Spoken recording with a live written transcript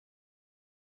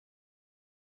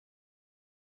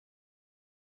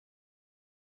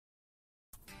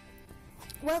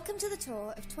Welcome to the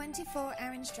tour of 24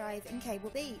 Orange Drive in Cable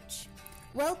Beach.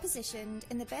 Well positioned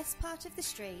in the best part of the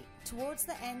street, towards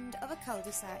the end of a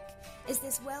cul-de-sac, is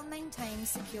this well-maintained,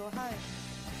 secure home.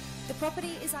 The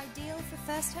property is ideal for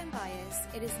first-home buyers.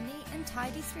 It is neat and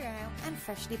tidy throughout and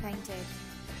freshly painted.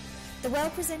 The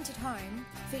well-presented home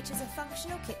features a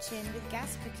functional kitchen with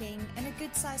gas cooking and a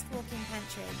good-sized walk-in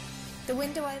pantry. The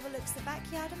window overlooks the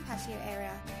backyard and patio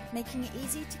area, making it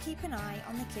easy to keep an eye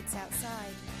on the kids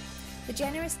outside. The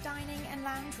generous dining and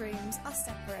lounge rooms are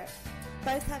separate.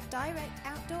 Both have direct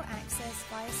outdoor access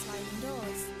via sliding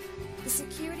doors. The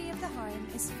security of the home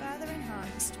is further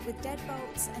enhanced with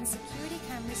deadbolts and security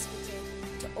cameras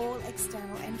fitted to all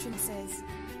external entrances.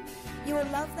 You will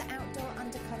love the outdoor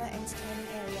undercover entertaining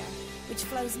area, which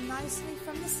flows nicely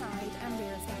from the side and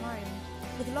rear of the home,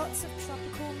 with lots of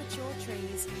tropical mature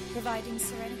trees providing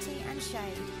serenity and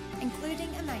shade, including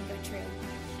a mango tree.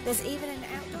 There's even an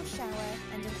outdoor shower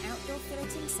and an outdoor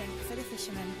filleting sink for the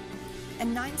fisherman. A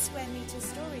 9 square metre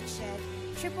storage shed,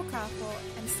 triple carport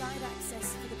and side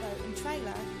access for the boat and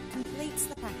trailer completes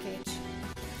the package.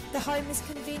 The home is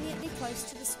conveniently close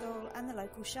to the school and the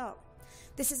local shop.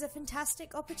 This is a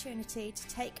fantastic opportunity to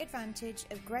take advantage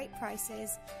of great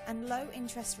prices and low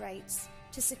interest rates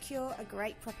to secure a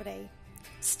great property.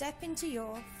 Step into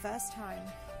your first home.